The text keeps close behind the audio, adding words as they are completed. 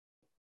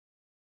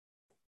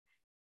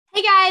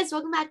Hey guys,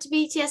 welcome back to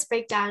BTS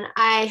Breakdown.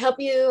 I hope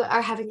you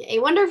are having a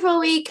wonderful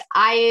week.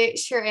 I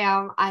sure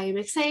am. I'm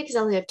excited because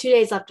I only have 2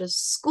 days left of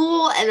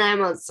school and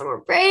I'm on summer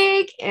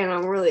break and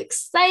I'm really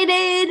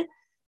excited.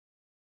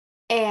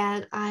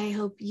 And I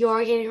hope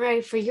you're getting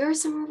ready for your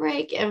summer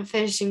break and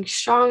finishing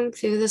strong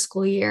through the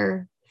school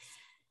year.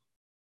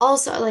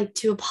 Also, I'd like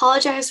to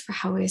apologize for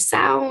how I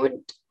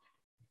sound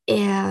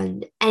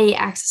and any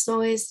access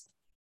noise.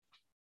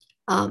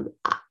 Um,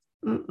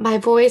 my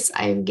voice,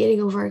 I am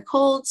getting over a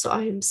cold, so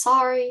I am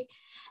sorry.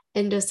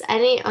 And just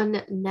any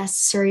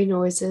unnecessary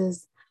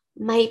noises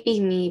might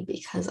be me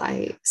because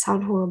I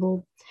sound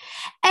horrible.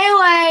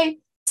 Anyway,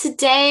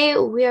 today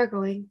we are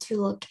going to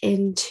look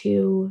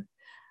into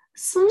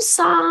some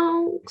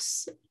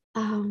songs.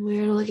 We're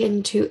going to look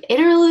into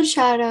Interlude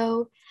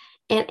Shadow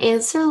and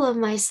Answer Love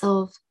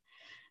Myself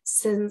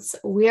since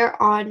we're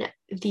on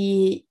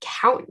the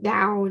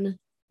countdown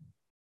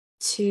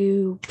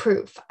to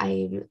Proof.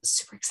 I'm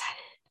super excited.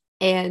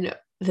 And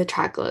the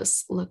track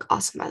lists look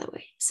awesome, by the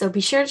way. So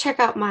be sure to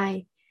check out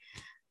my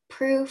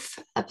Proof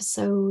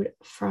episode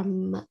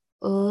from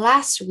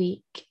last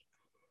week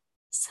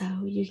so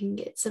you can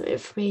get some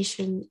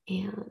information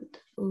and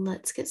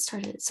let's get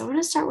started. So I'm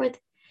going to start with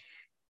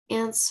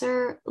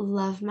Answer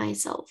Love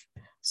Myself.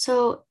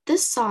 So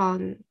this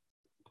song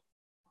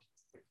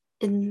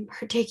in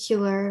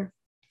particular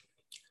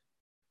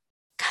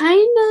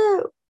kind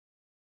of,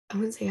 I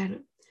wouldn't say kind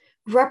of,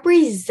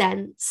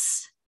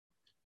 represents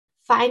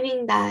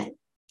finding that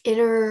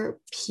inner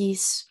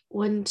peace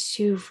once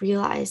you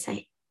realize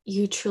that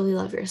you truly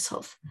love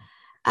yourself.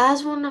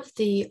 As one of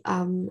the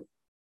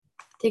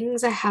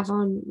things I have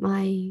on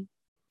my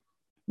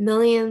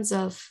millions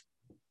of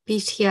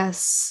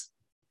BTS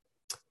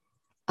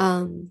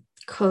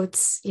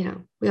quotes,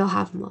 we all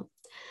have them all.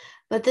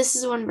 But this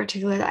is one in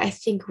particular that I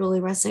think really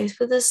resonates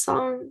with this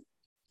song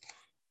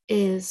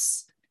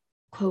is,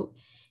 quote,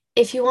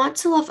 if you want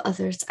to love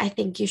others, I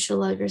think you should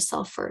love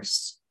yourself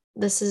first.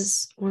 This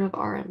is one of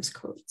RM's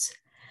quotes.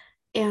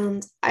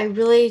 And I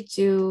really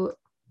do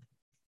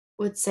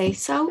would say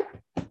so.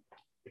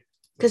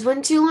 Because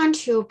once you learn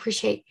to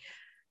appreciate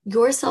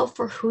yourself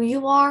for who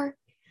you are,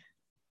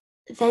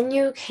 then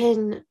you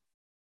can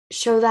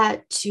show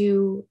that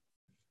to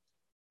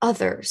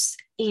others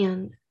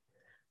and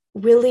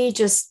really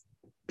just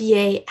be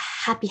a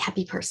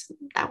happy person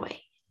that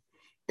way.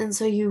 And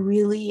so you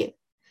really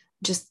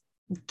just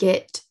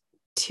get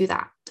to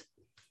that.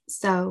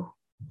 So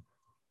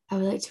I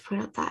would like to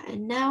point out that.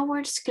 And now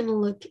we're just going to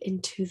look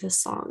into the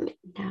song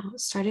now,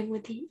 starting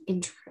with the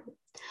intro.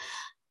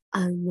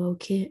 I'm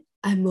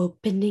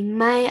opening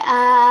my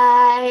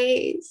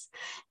eyes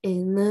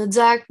in the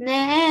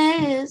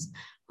darkness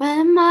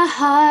when my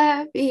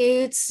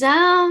heartbeat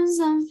sounds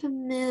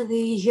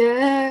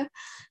unfamiliar.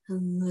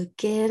 I'm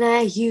looking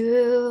at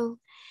you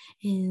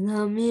in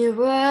the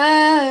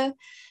mirror,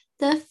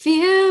 the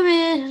fear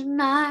in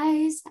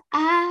eyes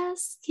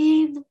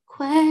asking the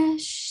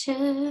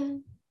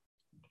question.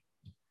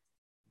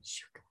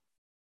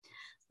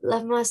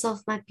 Love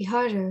myself might be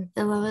harder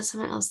than loving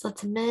someone else.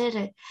 Let's admit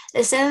it.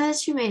 They say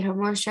that you made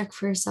homework check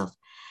for yourself.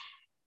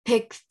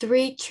 Pick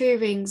 3 tree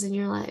rings in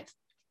your life.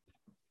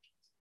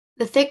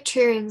 The thick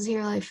tree rings in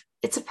your life.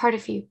 It's a part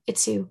of you.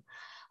 It's you.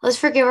 Let's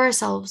forgive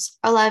ourselves.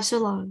 Our lives are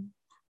long.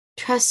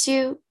 Trust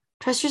you.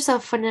 Trust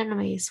yourself when in a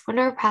maze.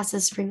 Whenever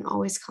passes, spring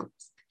always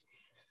comes.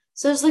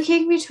 So I was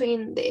looking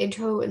between the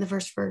intro and the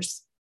first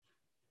verse.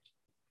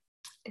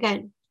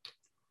 Again,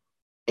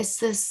 it's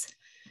this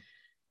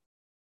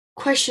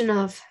question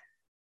of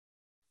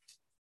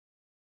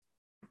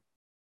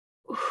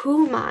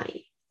who am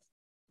I?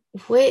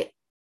 What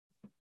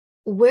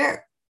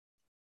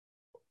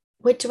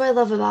do I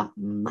love about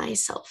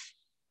myself?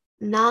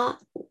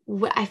 Not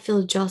what I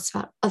feel jealous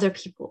about other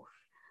people.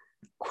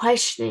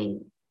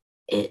 Questioning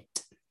it.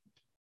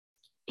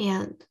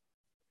 And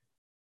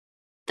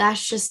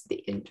that's just the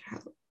intro.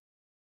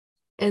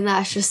 And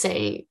that's just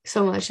saying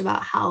so much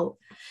about how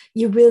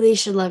you really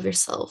should love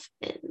yourself.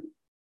 And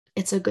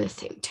it's a good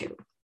thing too.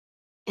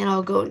 And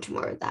I'll go into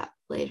more of that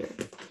later.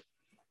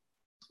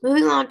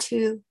 Moving on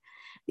to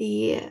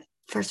the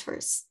first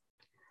verse.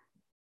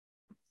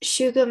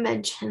 Suga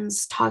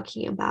mentions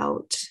talking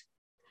about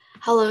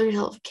how loving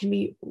yourself can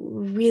be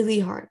really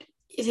hard.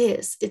 It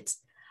is. It's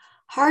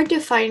hard to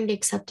find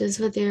acceptance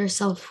within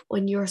yourself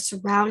when you're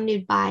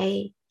surrounded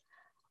by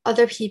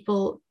other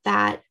people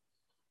that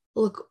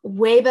look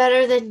way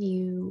better than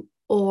you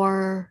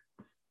or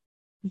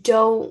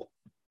don't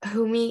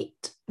who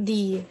meet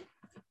the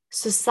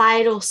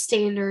societal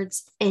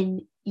standards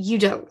and you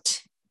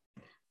don't.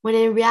 When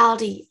in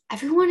reality,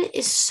 everyone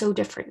is so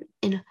different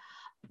in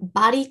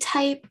body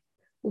type,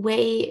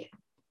 weight,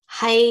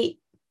 height,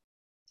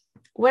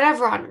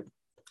 whatever on earth.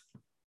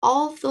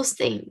 All of those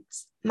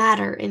things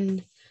matter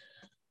in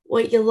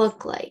what you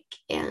look like.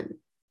 And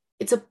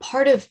it's a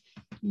part of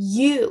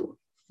you.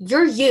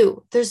 You're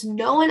you. There's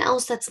no one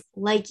else that's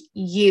like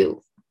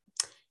you.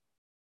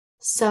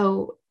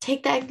 So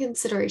take that in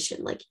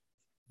consideration. Like,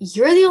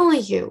 you're the only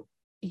you.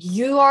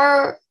 You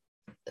are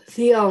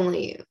the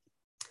only you.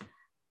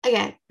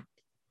 Again,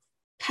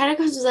 kind of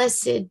comes with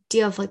this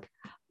idea of like,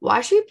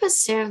 why should we put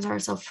standards on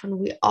ourselves when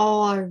we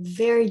all are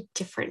very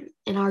different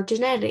in our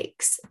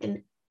genetics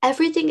and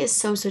everything is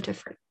so, so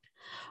different.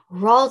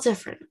 We're all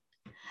different.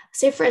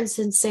 Say, for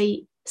instance,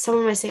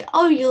 someone might say,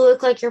 oh, you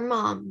look like your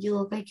mom, you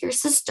look like your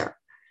sister.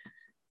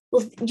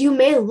 Well, you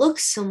may look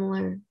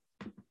similar,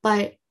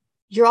 but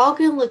you're all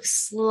going to look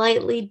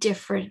slightly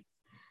different.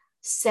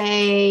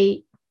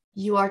 Say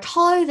you are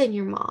taller than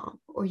your mom,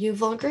 or you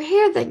have longer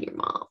hair than your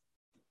mom,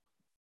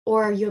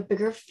 or you have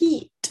bigger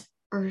feet,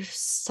 or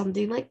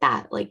something like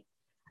that. Like,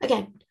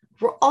 again,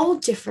 we're all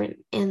different,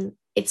 and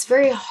it's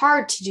very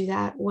hard to do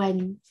that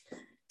when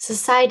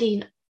society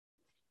and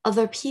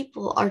other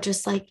people are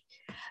just like,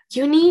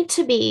 you need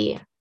to be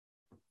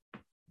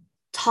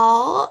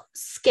tall,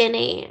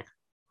 skinny,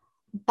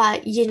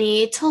 but you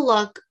need to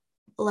look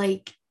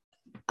like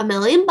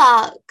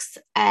 $1,000,000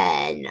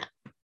 and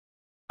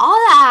all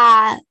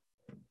that.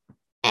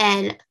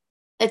 And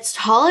it's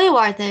totally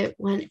worth it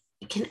when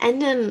it can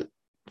end in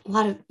a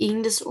lot of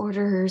eating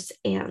disorders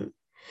and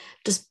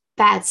just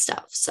bad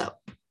stuff. So,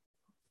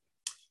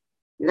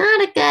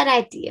 not a good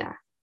idea.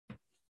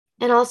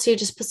 And also, you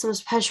just put so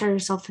much pressure on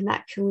yourself, and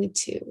that can lead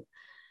to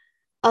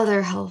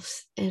other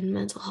health and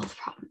mental health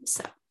problems.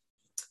 So,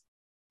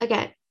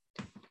 again,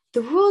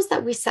 the rules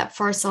that we set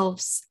for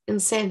ourselves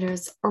and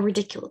standards are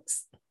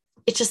ridiculous.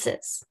 It just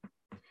is.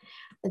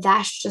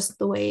 That's just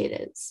the way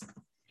it is.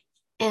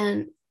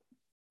 And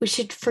we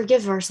should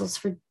forgive ourselves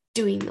for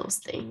doing those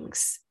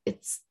things.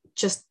 It's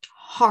just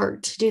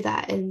hard to do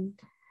that. And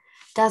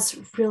that's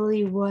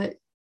really what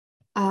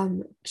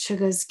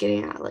Suga's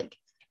getting at. Like,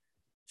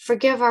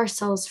 forgive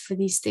ourselves for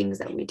these things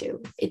that we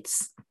do.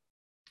 It's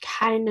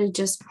kind of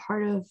just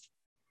part of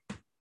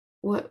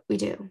what we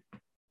do.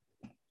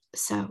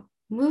 So,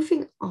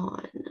 moving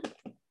on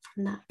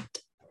from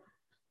that,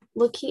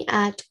 looking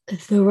at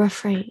the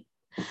refrain.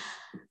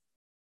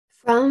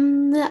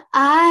 From the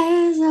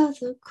eyes of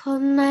the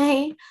cold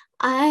night,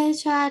 I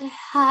try to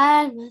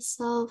hide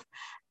myself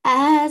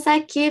as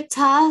I keep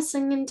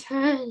tossing and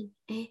turning.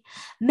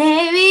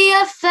 Maybe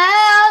I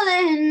fell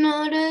in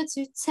order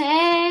to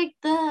take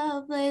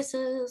the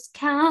places,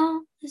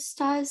 count the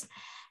stars.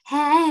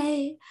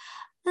 Hey,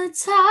 I'm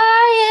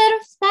tired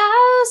of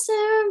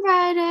thousand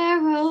bright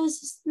arrows,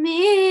 just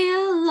me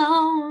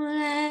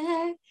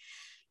alone.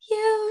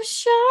 You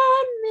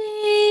showed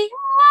me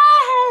I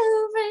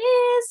have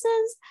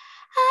reasons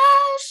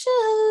I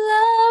should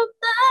love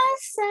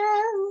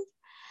myself.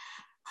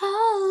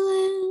 I'll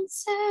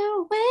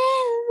answer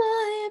with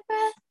my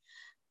breath,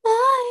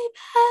 my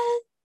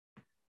path,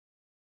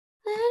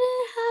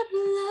 learning how to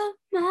love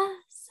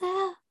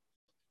myself.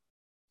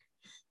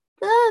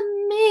 The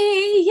me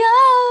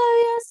of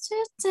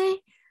yesterday,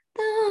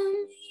 the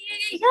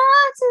me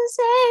of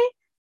today,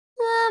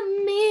 the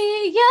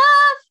me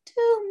of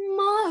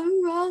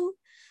tomorrow,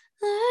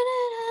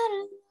 learning how to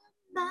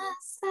love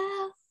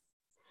myself.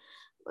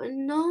 With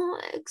no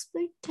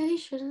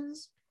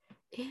expectations,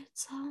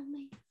 it's all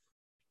me.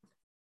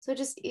 So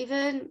just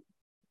even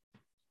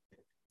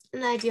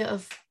an idea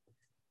of,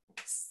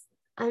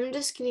 I'm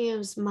just going to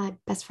use my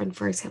best friend,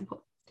 for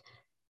example.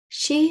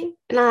 She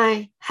and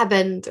I have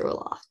been through a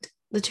lot.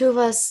 The two of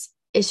us,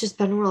 it's just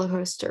been a roller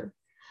coaster.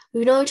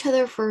 We've known each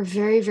other for a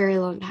very, very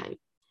long time.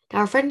 Now,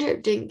 our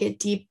friendship didn't get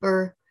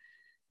deeper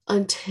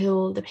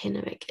until the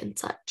pandemic and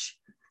such.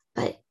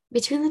 But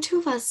between the two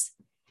of us,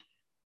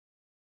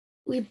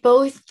 we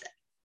both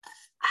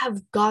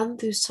have gone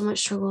through so much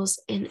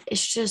struggles, and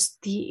it's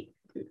just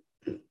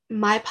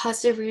my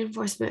positive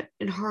reinforcement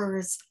and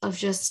hers of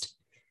just,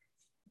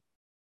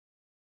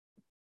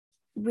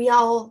 we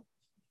all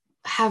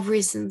have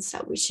reasons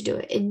that we should do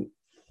it. And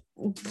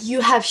you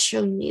have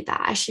shown me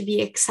that I should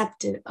be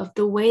accepted of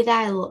the way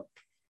that I look.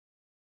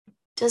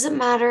 Doesn't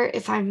matter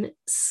if I'm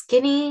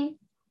skinny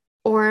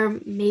or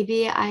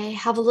maybe I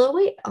have a little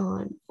weight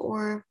on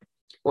or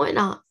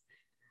whatnot.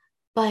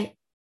 But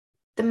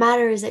the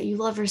matter is that you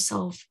love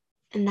yourself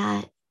and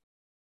that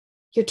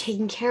you're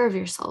taking care of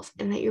yourself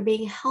and that you're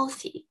being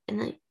healthy and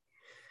that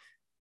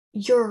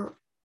you're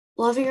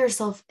loving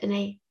yourself in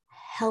a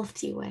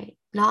healthy way,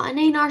 not in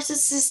a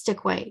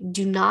narcissistic way.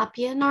 Do not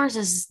be a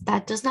narcissist.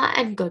 That does not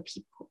end good,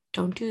 people.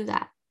 Don't do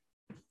that.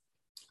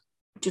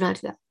 Do not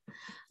do that.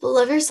 But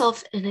love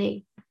yourself in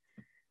a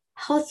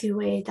healthy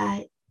way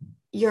that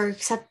you're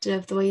accepted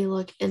of the way you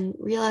look, and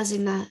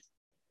realizing that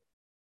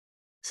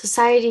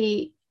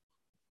society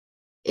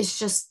is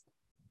just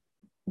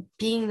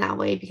being that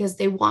way because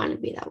they want to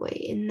be that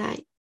way, and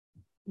that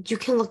you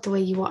can look the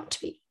way you want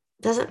to be.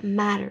 It doesn't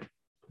matter.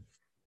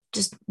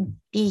 Just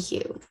be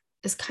you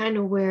is kind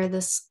of where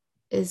this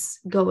is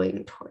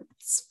going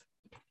towards.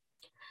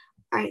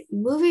 All right,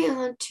 moving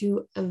on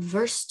to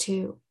verse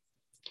 2.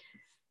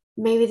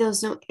 Maybe there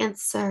was no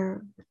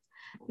answer.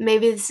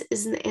 Maybe this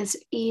isn't the answer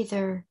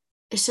either.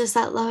 It's just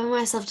that loving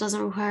myself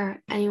doesn't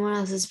require anyone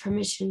else's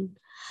permission.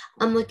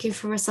 I'm looking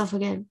for myself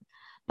again,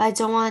 but I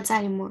don't want it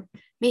anymore.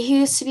 Me who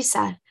used to be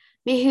sad,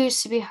 me who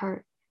used to be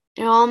hurt.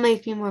 It all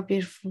make me more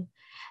beautiful.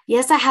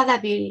 Yes, I have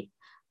that beauty.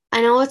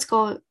 I know what's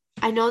going.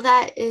 I know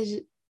that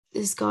it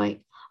is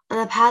going. on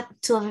the path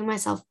to loving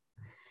myself.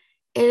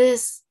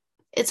 It's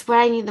what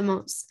I need the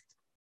most.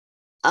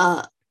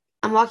 I'm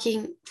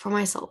walking for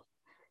myself.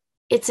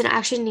 It's an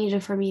action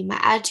needed for me. My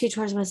attitude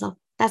towards myself.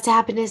 That's the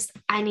happiness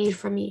I need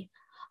for me.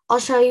 I'll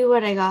show you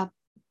what I got.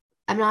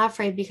 I'm not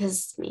afraid because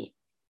it's me.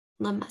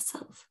 Love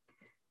myself.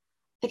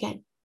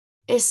 Again,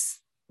 it's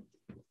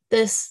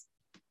this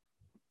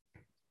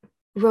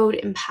road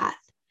and path.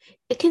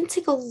 It can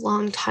take a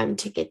long time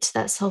to get to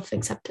that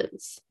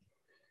self-acceptance.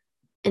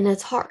 And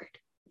it's hard.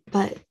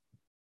 But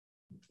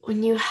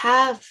when you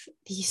have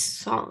these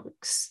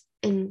songs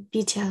in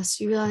BTS,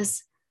 you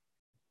realize,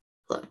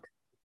 look,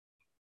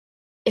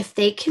 if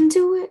they can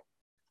do it,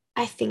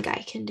 I think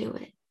I can do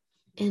it.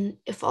 And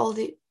if all of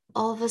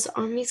us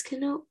armies can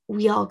do it,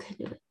 we all can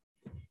do it.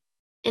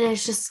 And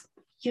it's just,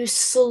 you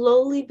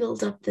slowly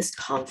build up this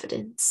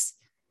confidence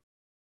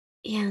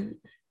and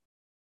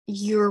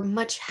you're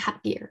much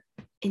happier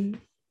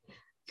and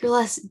you're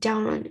less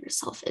down on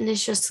yourself. And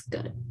it's just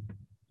good.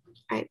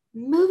 All right,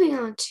 moving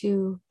on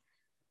to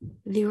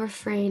the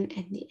refrain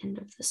and the end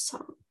of the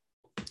song.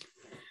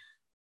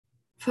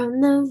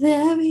 From the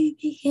very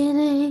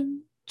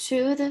beginning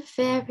to the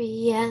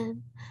very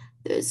end,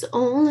 there's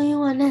only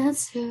one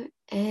answer.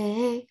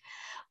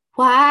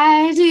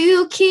 Why do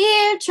you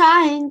keep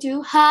trying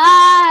to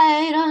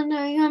hide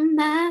under your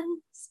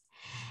mask?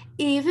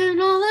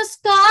 Even all the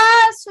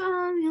scars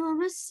from your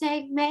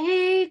mistake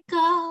make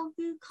up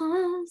your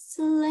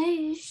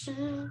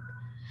constellation.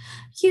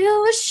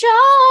 You have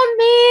shown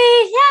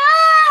me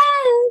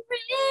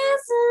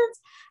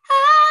reasons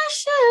I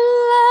should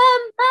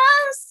love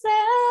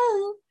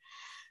myself.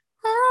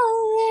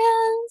 I'll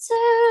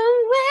answer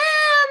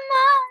with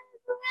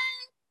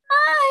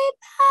my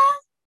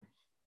path.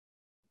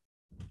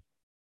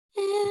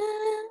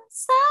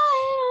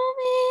 Inside of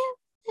me,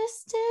 there's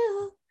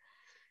still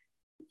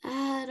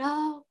that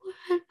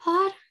awkward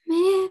part of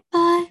me,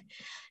 but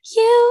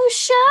you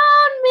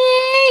showed me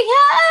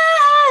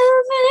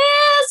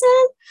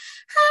reasons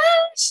I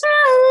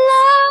should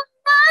love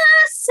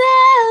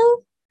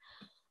myself.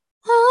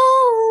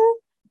 Oh,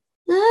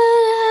 learn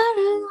how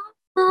to love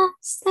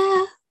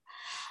myself.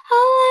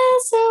 I'll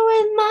answer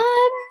with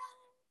my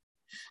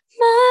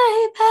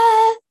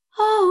path.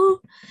 Oh,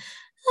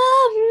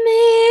 love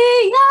me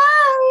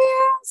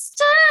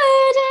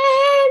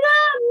yesterday,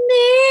 love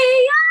me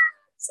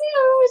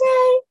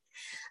today,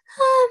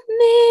 love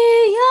me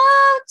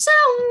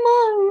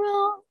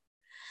tomorrow.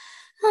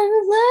 I'm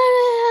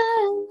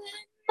learning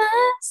how to let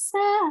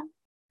myself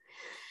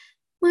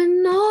with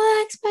no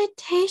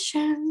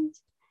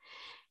expectations.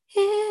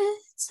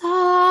 It's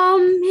all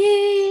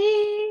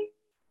me.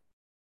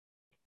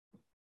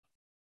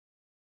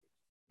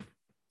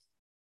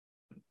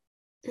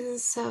 And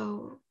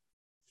so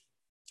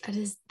that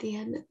is the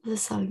end of the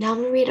song. Now I'm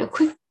going to read a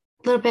quick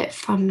little bit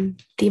from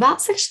the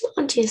About section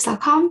on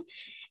genius.com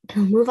and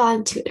I'll move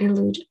on to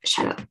interlude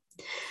Shadow.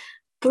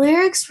 The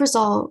lyrics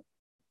result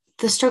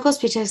the struggles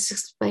BTS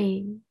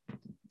explain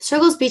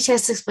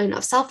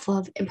of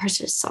self-love in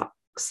Precious songs.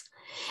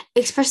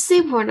 Expresses the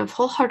importance of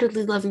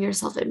wholeheartedly loving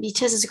yourself and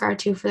BTS's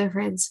gratitude for their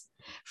friends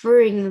for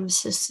bringing them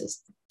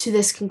to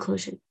this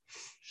conclusion.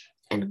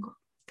 And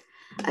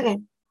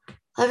again,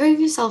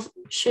 loving yourself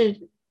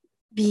should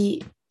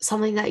be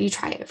something that you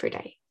try every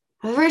day.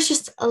 However, it's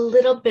just a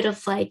little bit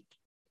of like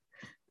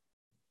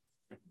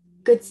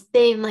good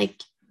thing,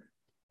 like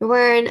you're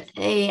wearing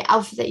a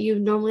outfit that you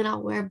normally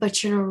not wear,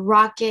 but you're gonna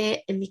rock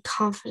it and be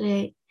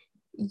confident.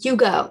 You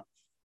go.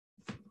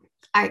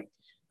 All right,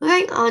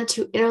 moving on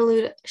to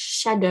interlude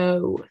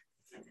Shadow.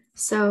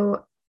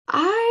 So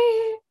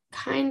I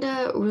kind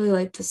of really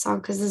like this song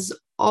because this is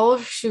all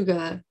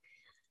Suga, and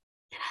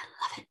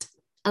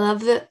I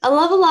love it. I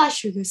love a lot of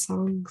Suga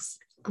songs.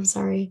 I'm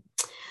sorry,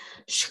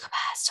 Suga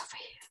passed over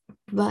here,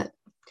 but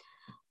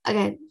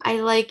again, I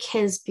like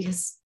his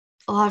because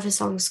a lot of his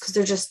songs because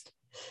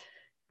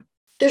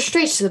they're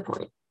straight to the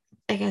point,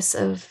 I guess,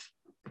 of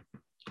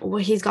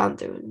what he's gone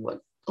through and what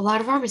a lot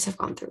of armies have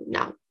gone through.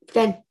 Now,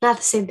 again, not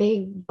the same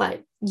thing,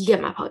 but you get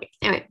my point.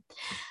 Anyway,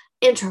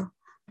 intro.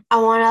 I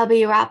want to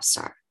be a rap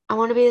star. I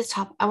want to be the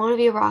top. I want to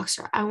be a rock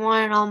star. I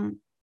want it all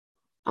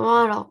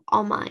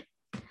mine.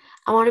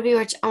 I want to be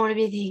rich. I want to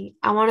be the king.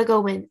 I want to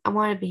go win. I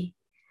want to be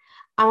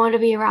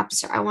a rap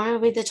star. I want to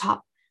be the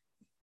top.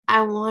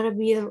 I want to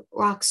be the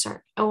rock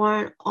star. I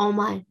want it all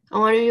mine. I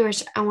want to be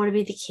rich. I want to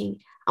be the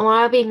king. I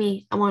want to be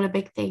me. I want a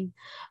big thing.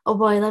 Oh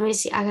boy, let me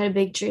see. I got a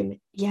big dream.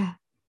 Yeah.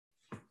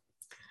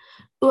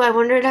 Ooh, I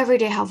wondered every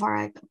day how far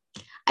I go.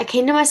 I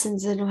came to my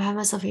senses and I have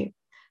myself here.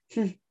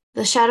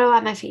 The shadow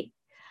at my feet.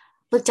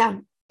 Look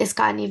down. It's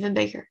gotten even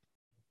bigger.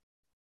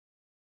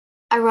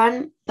 I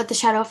run, but the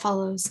shadow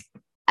follows.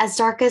 As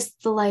dark as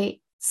the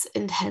light's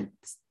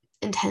intense.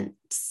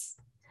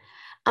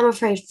 I'm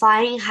afraid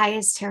flying high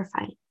is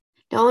terrifying.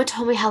 No one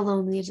told me how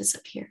lonely it is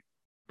up here.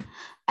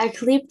 I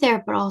could leap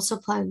there, but also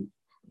plunge.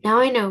 Now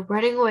I know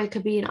running away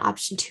could be an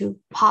option to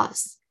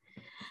pause.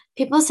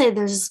 People say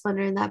there's a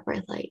splendor in that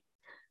bright light,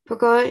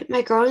 but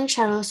my growing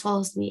shadow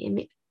swallows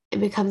me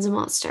and becomes a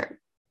monster.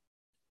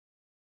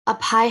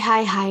 Up high,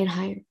 and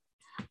higher.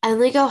 I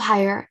only go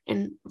higher,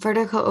 and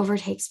vertigo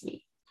overtakes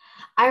me.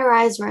 I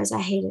rise, I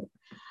hate it.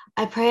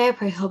 I pray,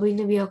 hoping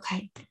to be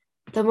okay.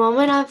 The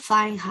moment I'm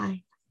flying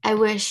high, I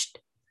wished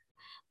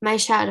my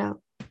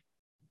shadow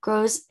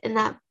grows in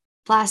that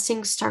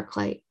blasting stark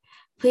light.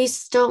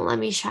 Please don't let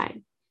me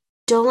shine.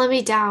 Don't let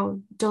me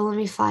down. Don't let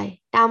me fly.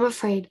 Now I'm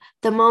afraid.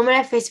 The moment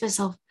I face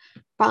myself,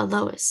 brought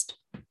lowest.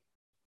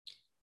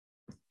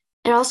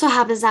 It also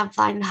happens that I'm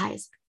flying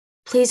highs.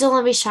 Please don't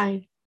let me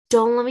shine.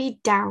 Don't let me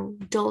down.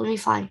 Don't let me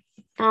fly.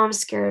 Now I'm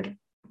scared.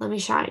 Let me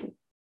shine.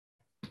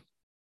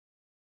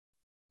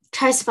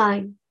 Try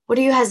smiling. What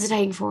are you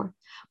hesitating for?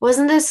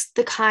 Wasn't this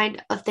the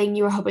kind of thing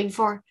you were hoping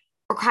for?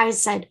 Or cry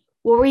instead.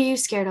 What were you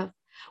scared of?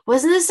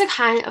 Wasn't this the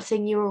kind of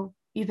thing you've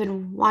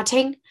been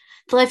wanting?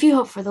 The life you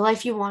hoped for, the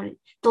life you wanted,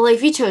 the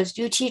life you chose.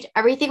 You achieved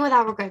everything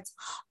without regrets.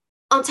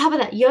 On top of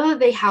that, you have a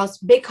big house,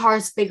 big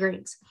cars, big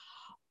rings.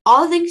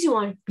 All the things you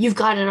want, you've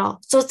got it all.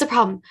 So what's the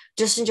problem?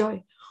 Just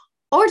enjoy.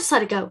 Or just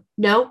let it go.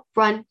 No,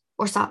 run,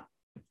 or stop.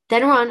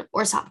 Then run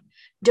or stop.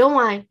 Don't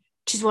whine.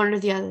 Choose one or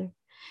the other.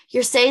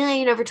 You're saying that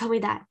you never told me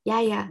that.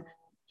 Yeah.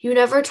 You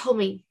never told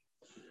me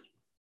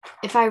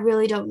if I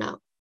really don't know.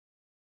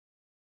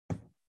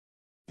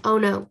 Oh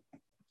no.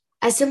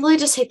 I simply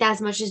just take that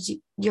as much as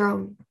you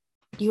own.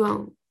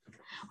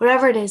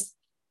 Whatever it is,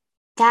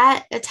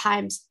 that at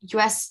times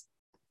your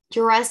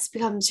rest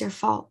becomes your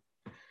fault.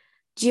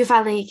 Do you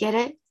finally get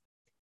it?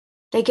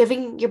 That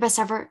giving your best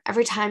effort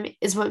every time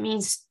is what it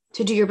means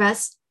to do your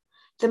best?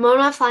 The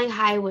moment I'm flying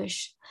high, I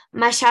wish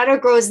my shadow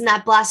grows in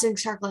that blasting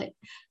starlight.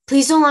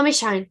 Please don't let me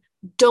shine.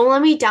 Don't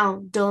let me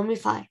down. Don't let me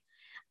fly.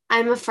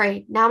 I'm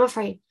afraid. Now I'm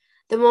afraid.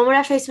 The moment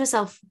I face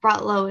myself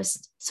brought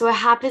lowest. So it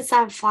happens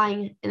that I'm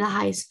flying in the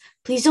highs.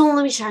 Please don't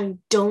let me shine.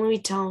 Don't let me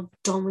down.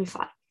 Don't let me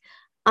fly.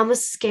 I'm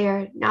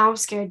scared. Now I'm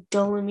scared.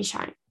 Don't let me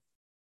shine.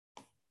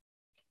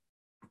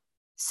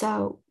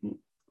 So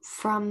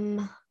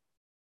all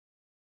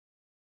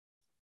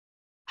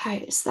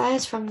right, so that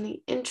is from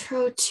the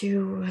intro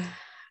to,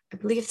 I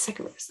believe, the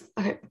second verse.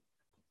 Okay.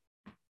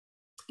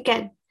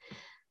 Again,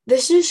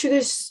 this is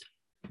Sugar's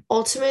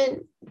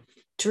ultimate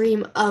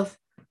dream of,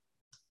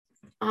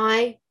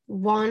 I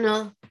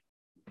wanna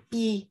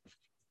be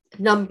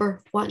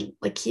number one.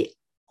 Like he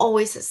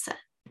always has said.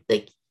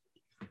 Like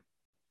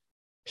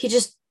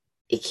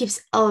it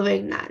keeps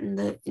elevating that in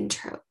the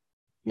intro.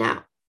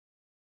 Now,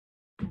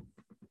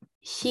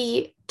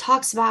 he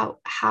talks about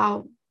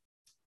how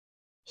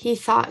he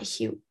thought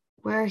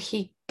where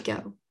he'd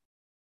go.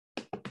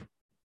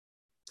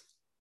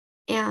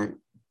 And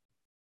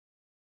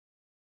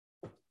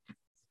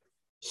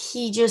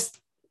he just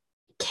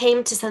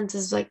came to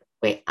senses like,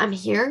 wait, I'm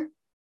here,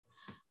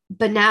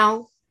 but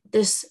now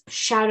this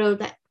shadow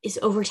that is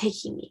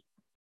overtaking me.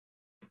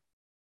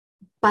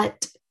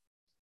 But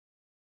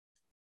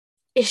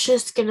it's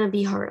just gonna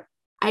be hard.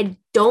 I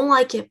don't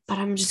like it, but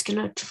I'm just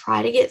gonna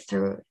try to get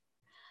through it.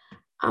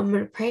 I'm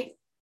gonna pray,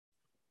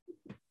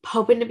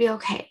 hoping to be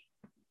okay,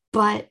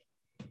 but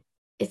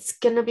it's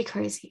gonna be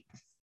crazy.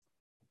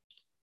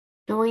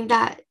 Knowing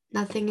that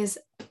nothing is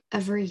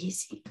ever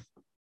easy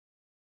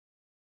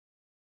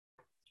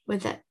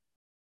with it.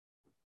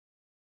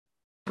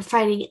 We're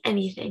fighting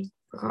anything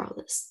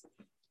regardless.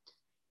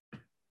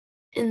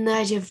 And the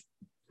idea of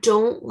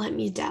don't let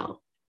me down.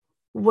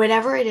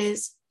 Whatever it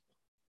is,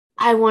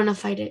 I want to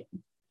fight it.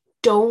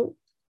 Don't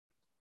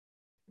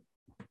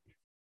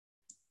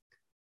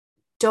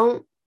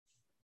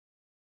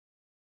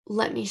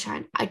let me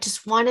shine. I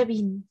just want to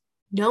be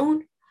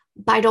known,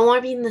 but I don't want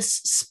to be in this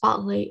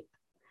spotlight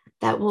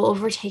that will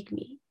overtake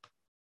me.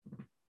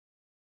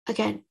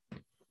 Again,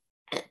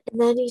 and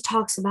then he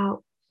talks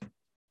about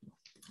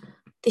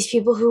these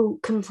people who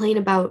complain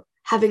about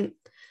having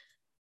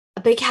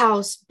a big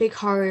house, big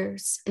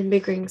cars, and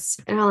big rings,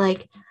 and are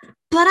like,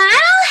 but I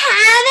don't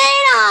have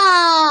it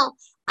all.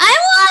 I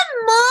want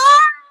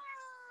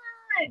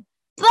more.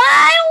 But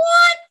I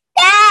want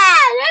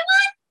that. I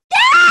want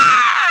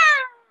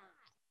that.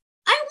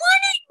 I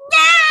want it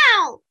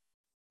now.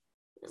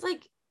 It's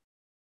like,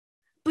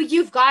 but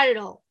you've got it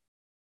all.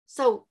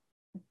 So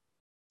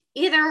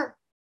either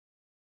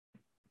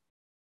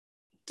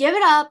give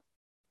it up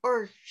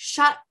or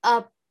shut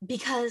up,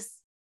 because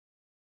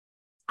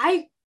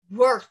I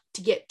worked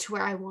to get to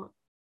where I want.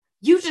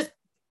 You just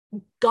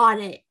got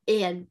it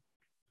in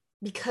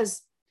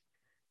because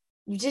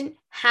you didn't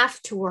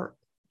have to work.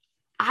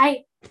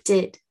 I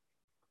did.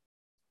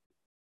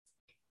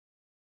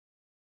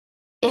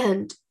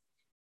 And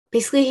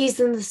basically he's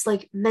in this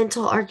like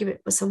mental argument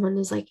with someone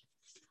who's like,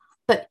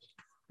 but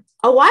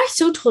I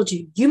still told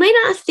you. You may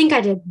not think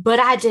I did, but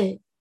I did.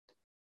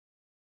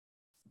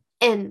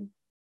 And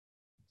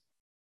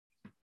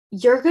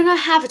you're going to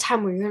have a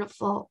time where you're going to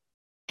fall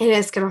and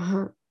it's going to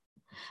hurt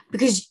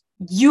because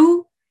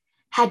you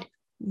had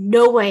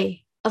no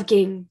way of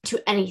getting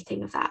to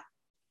anything of that.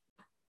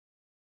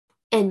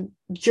 And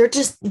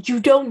you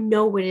don't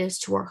know what it is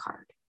to work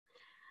hard.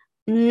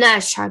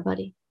 Nice try,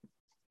 buddy.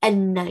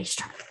 And nice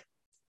try.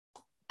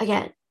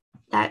 Again,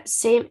 that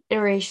same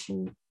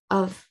iteration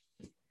of,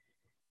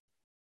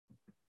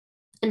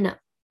 no,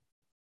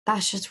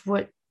 that's just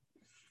what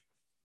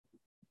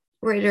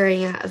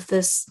reiterating out of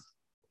this.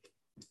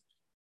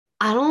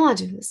 I don't want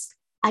to do this.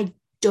 I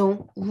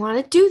don't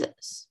want to do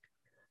this.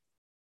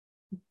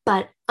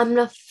 But I'm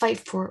going to fight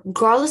for it,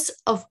 regardless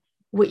of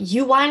what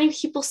you whining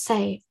people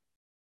say,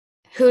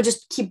 who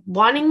just keep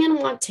wanting and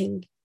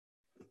wanting.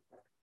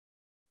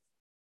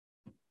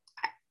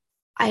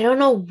 I don't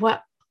know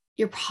what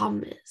your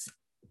problem is.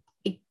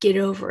 Get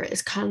over it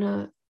is kind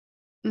of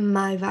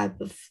my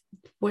vibe of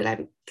what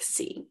I'm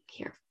seeing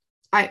here.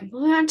 All right,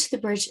 moving on to the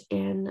bridge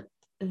and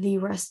the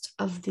rest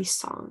of the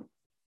song.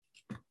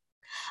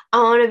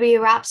 I want to be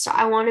a rap star.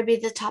 I want to be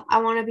the top.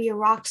 I want to be a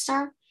rock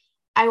star.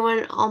 I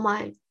want it all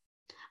mine.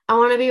 I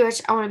want to be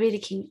rich. I want to be the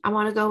king. I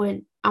want to go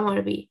in. I want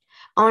to be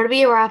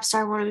a rap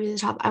star. I want to be the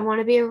top. I want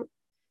to be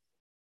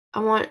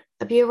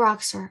a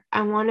rock star.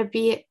 I want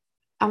it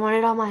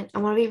all mine. I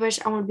want to be rich.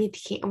 I want to be the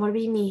king. I want to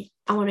be me.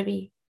 I want to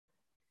be.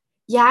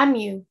 Yeah, I'm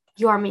you.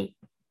 You are me.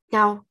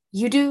 Now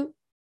you do.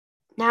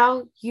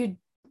 Now do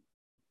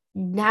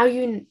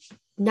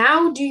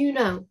you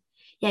know?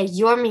 Yeah,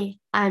 you're me.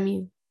 I'm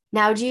you.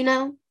 Now do you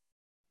know?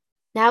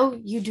 Now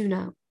you do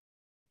know.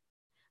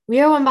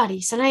 We are one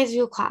body. Sometimes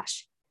we'll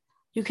clash.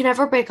 You can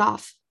never break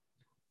off.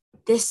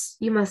 This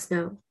you must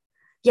know.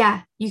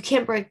 Yeah, you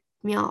can't break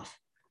me off.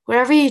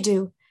 Whatever you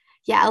do,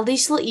 yeah, at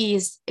least you'll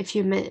ease if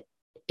you admit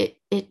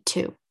it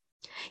too.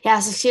 Yeah,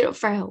 succeed or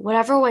fail,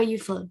 whatever way you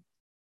flow.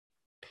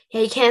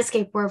 Yeah, you can't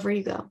escape wherever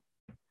you go.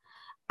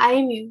 I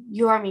am you.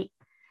 You are me.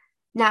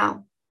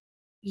 Now,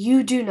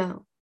 you do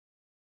know.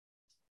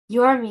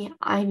 You are me.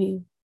 I'm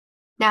you.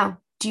 Now,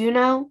 do you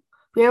know?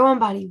 We are one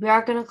body. We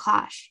are going to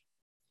clash.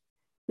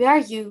 We are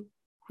you.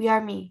 We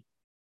are me.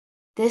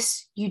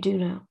 This you do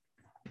know.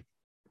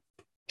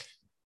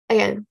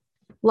 Again,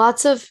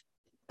 lots of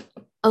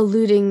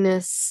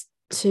alludingness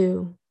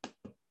to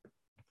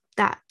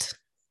that.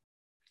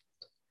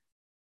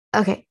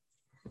 Okay,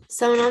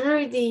 so I'm going to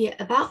read the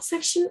about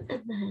section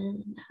and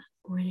then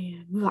we're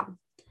going to move on.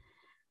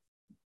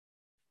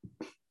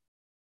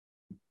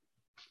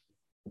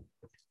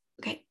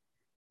 Okay,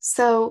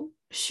 so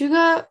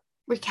Suga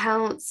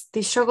recounts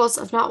the struggles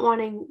of not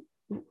wanting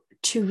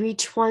to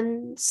reach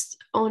one's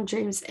own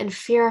dreams and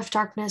fear of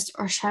darkness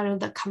or shadow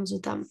that comes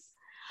with them.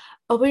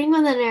 Opening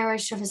with the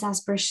narration of his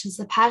aspirations,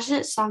 the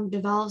passionate song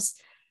develops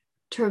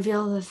to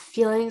reveal the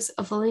feelings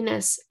of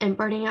loneliness and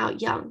burning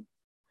out young.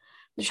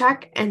 The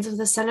track ends with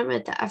a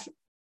sentiment that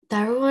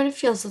everyone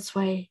feels this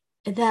way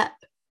and that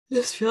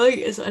this feeling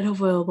is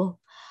unavoidable,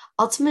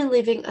 ultimately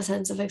leaving a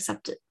sense of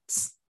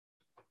acceptance.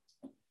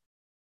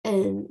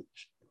 And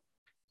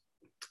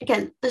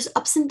again, there's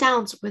ups and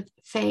downs with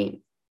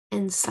fame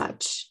and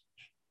such.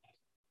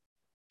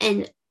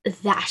 And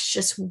that's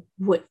just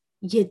what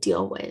you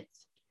deal with.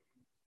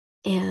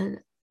 And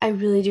I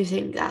really do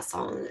think that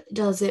song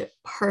does it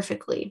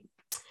perfectly.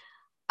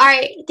 All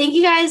right. Thank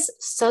you guys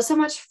so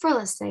much for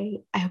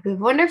listening. I hope you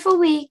have a wonderful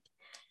week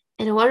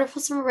and a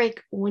wonderful summer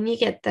break when you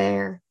get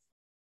there.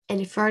 And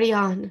if you're already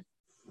on,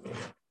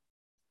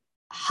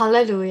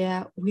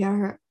 hallelujah.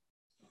 We're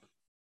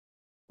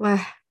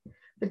going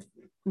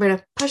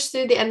to push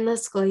through the end of the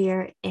school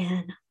year.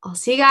 And I'll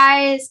see you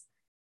guys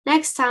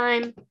next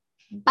time.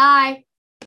 Bye.